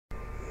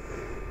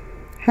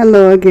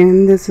Hello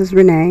again, this is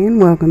Renee and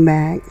welcome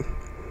back.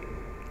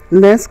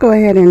 Let's go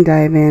ahead and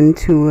dive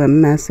into a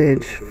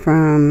message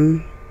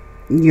from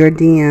your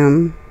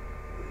DM.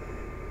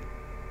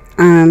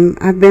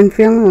 I've been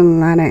feeling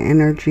a lot of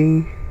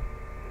energy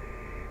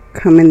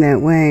coming that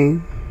way,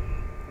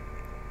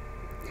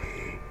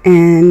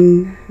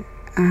 and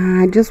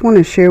I just want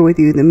to share with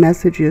you the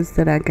messages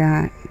that I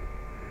got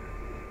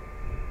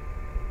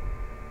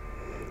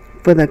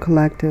for the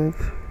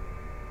collective.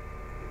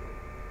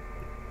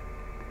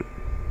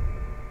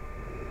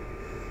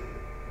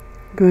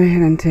 Go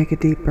ahead and take a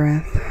deep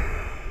breath.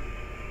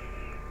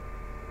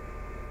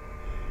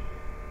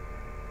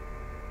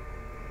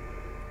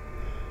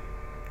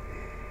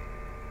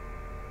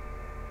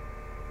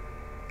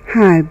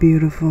 Hi,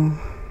 beautiful.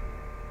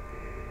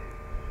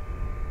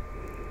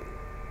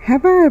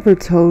 Have I ever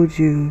told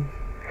you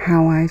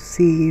how I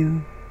see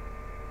you?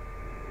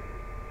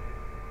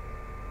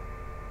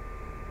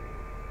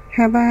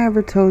 Have I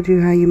ever told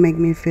you how you make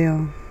me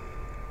feel?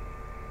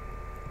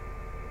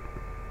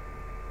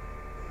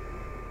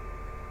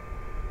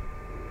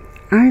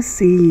 I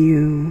see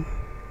you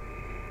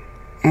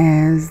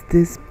as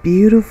this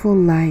beautiful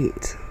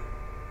light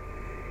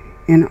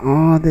in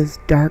all this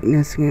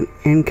darkness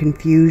and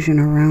confusion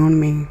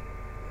around me.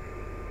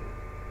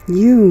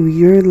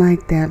 You're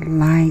like that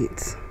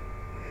light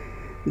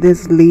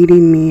that's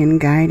leading me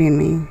and guiding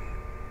me,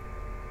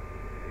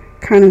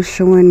 kind of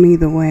showing me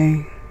the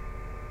way.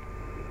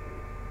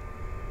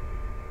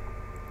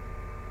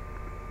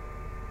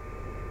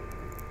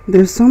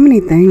 There's so many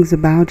things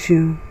about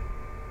you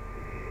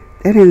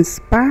that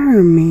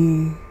inspire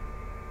me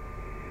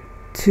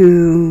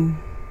to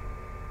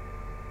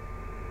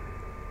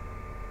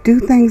do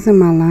things in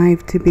my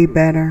life to be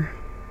better.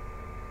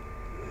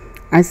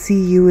 I see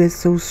you as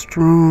so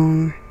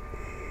strong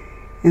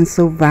and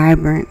so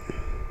vibrant,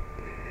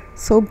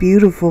 so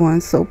beautiful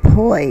and so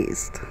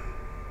poised.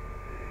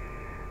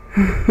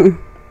 The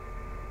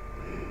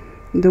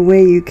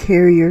way you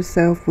carry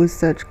yourself with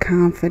such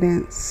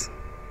confidence.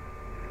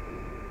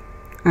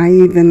 I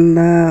even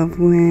love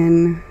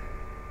when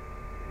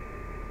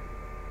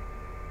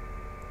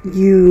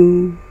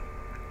you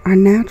are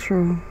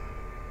natural.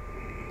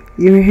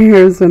 Your hair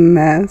is a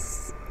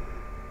mess,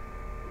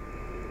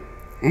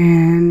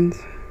 and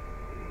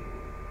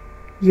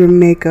your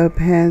makeup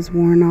has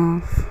worn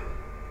off.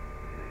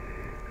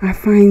 I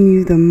find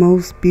you the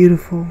most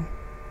beautiful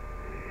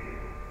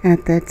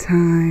at that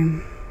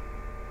time,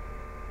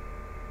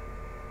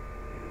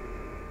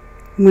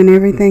 when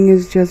everything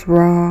is just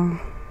raw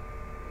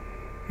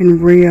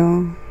and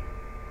real,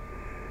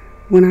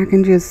 when I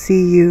can just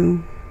see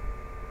you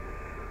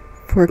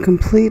for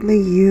completely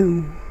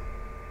you.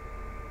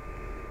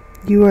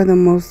 You are the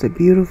most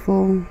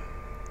beautiful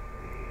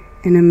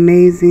and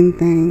amazing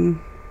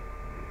thing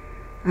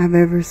I've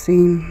ever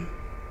seen.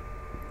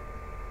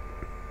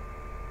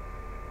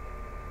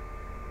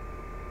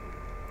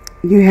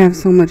 You have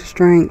so much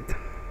strength,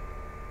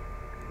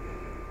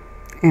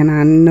 and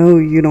I know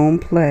you don't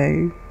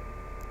play.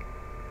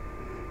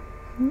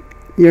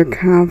 Your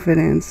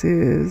confidence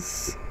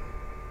is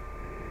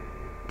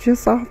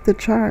just off the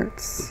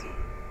charts.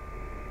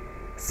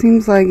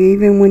 Seems like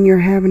even when you're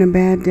having a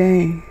bad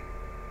day,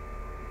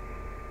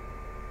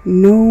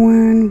 no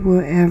one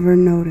will ever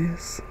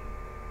notice.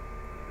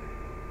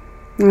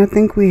 I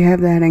think we have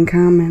that in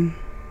common,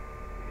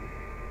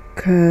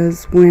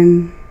 'cause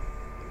when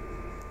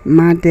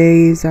my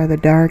days are the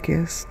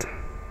darkest,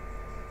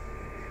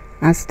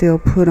 I still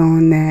put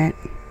on that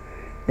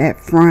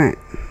front,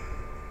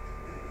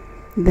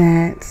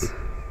 that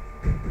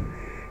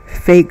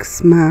fake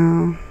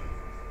smile,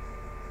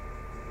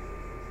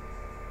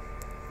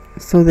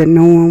 so that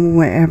no one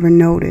will ever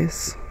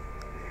notice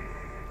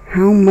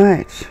how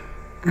much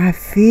I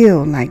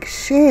feel like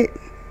shit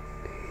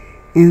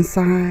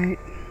inside.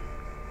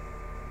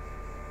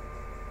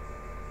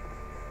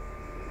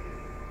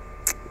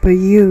 But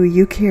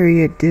you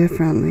carry it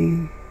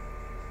differently.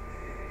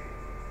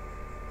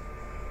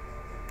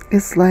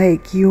 It's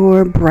like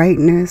your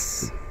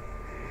brightness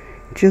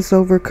just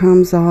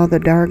overcomes all the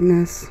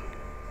darkness.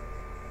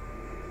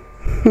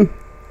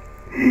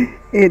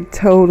 It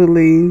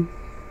totally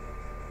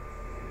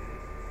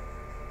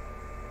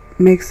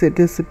makes it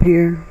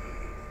disappear.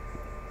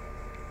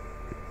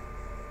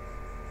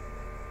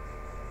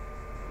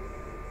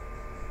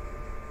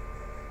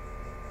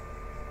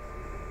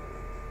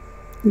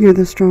 You're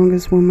the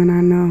strongest woman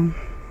I know.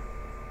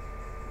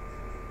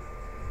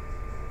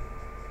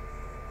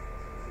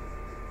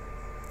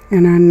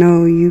 And I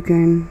know you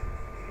can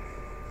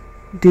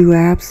do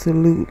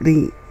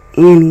absolutely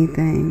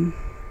anything.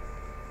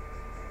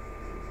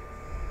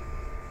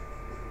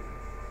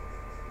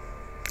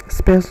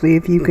 Especially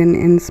if you can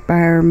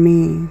inspire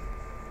me.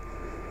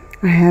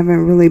 I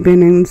haven't really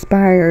been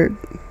inspired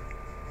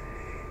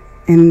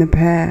in the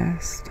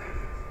past.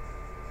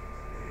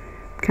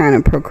 Kind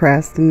of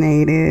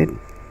procrastinated.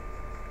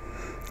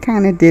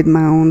 Kind of did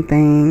my own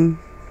thing.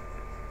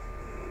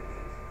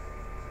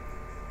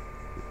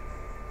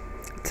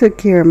 Took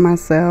care of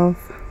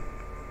myself.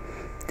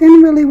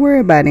 Didn't really worry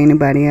about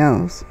anybody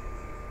else.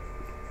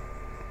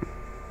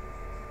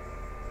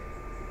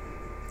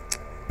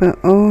 But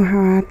oh,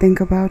 how I think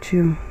about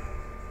you.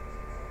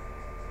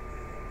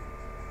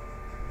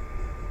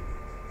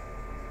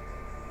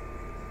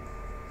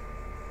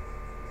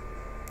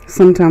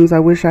 Sometimes I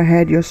wish I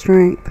had your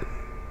strength.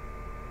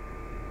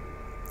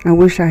 I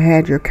wish I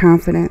had your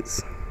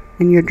confidence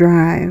and your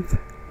drive.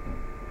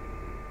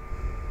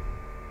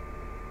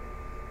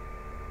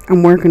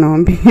 I'm working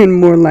on being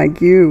more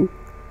like you.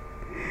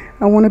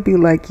 I want to be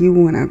like you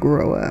when I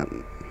grow up.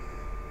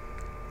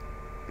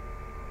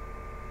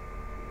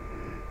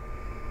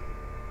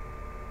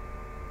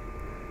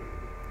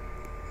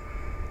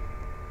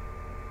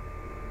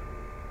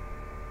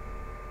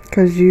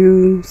 Because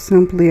you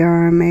simply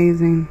are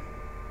amazing.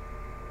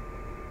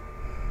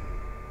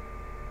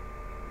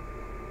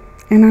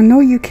 And I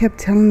know you kept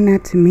telling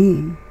that to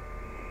me.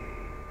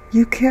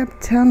 You kept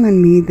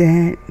telling me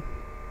that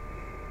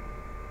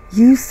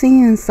you see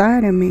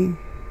inside of me.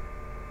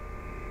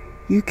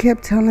 You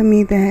kept telling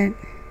me that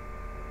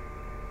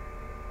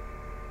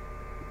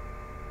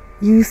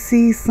you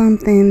see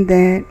something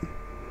that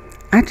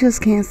I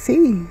just can't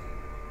see.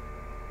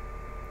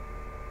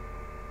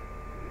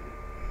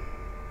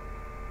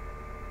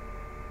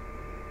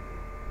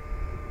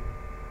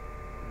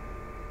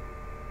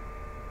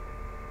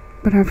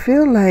 But I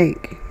feel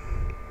like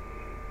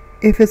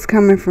if it's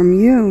coming from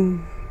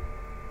you,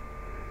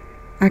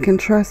 I can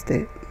trust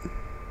it.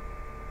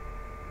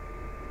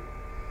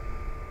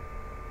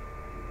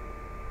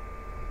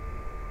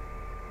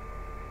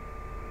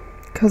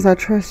 Because I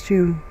trust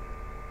you.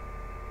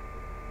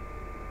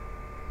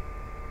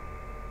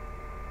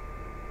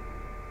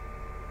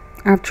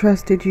 I've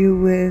trusted you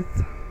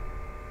with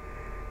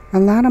a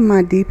lot of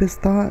my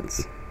deepest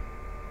thoughts.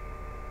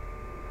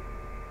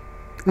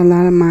 A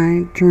lot of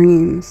my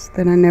dreams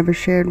that I never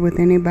shared with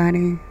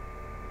anybody.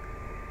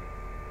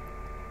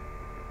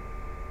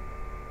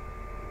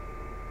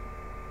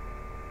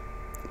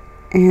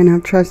 And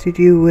I've trusted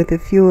you with a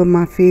few of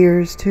my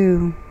fears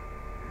too.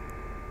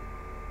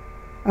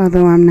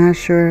 Although I'm not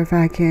sure if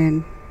I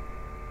can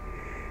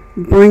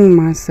bring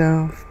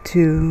myself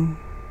to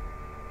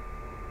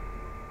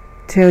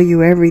tell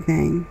you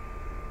everything.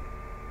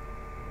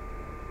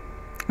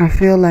 I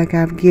feel like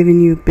I've given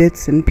you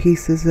bits and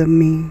pieces of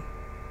me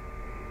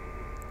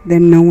that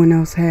no one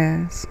else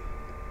has.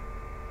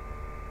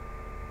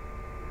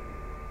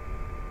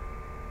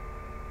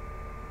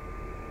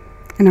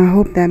 And I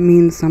hope that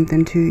means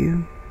something to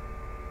you.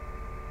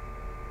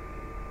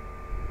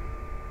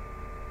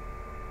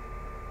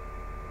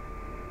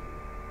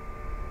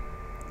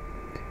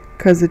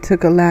 Because it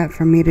took a lot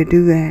for me to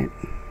do that.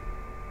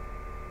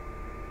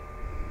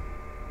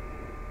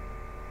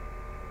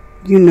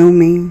 You know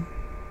me.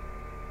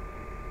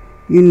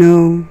 You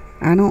know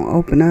I don't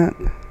open up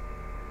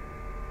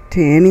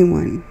to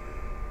anyone.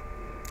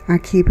 I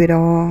keep it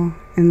all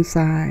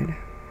inside.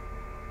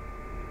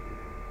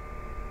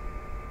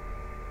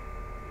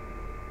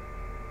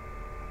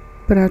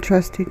 But I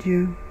trusted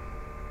you.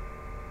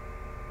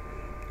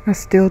 I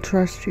still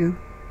trust you.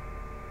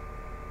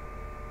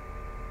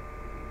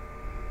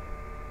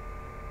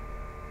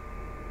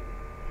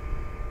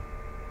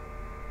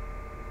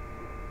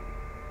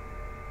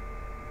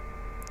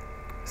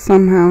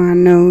 Somehow I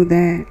know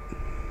that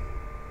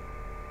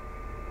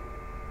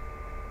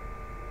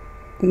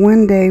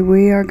one day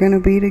we are going to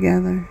be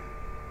together.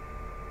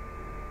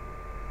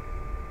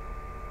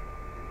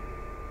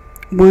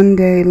 One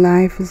day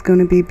life is going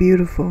to be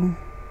beautiful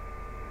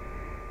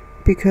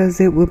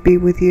because it will be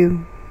with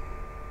you.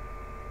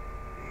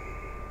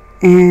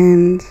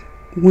 And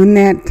when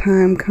that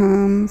time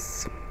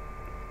comes,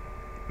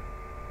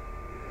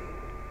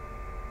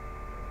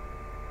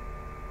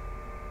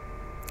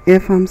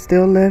 if I'm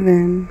still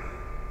living,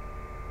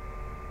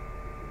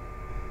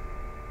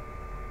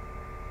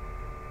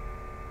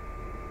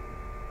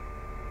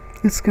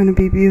 it's going to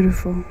be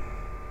beautiful.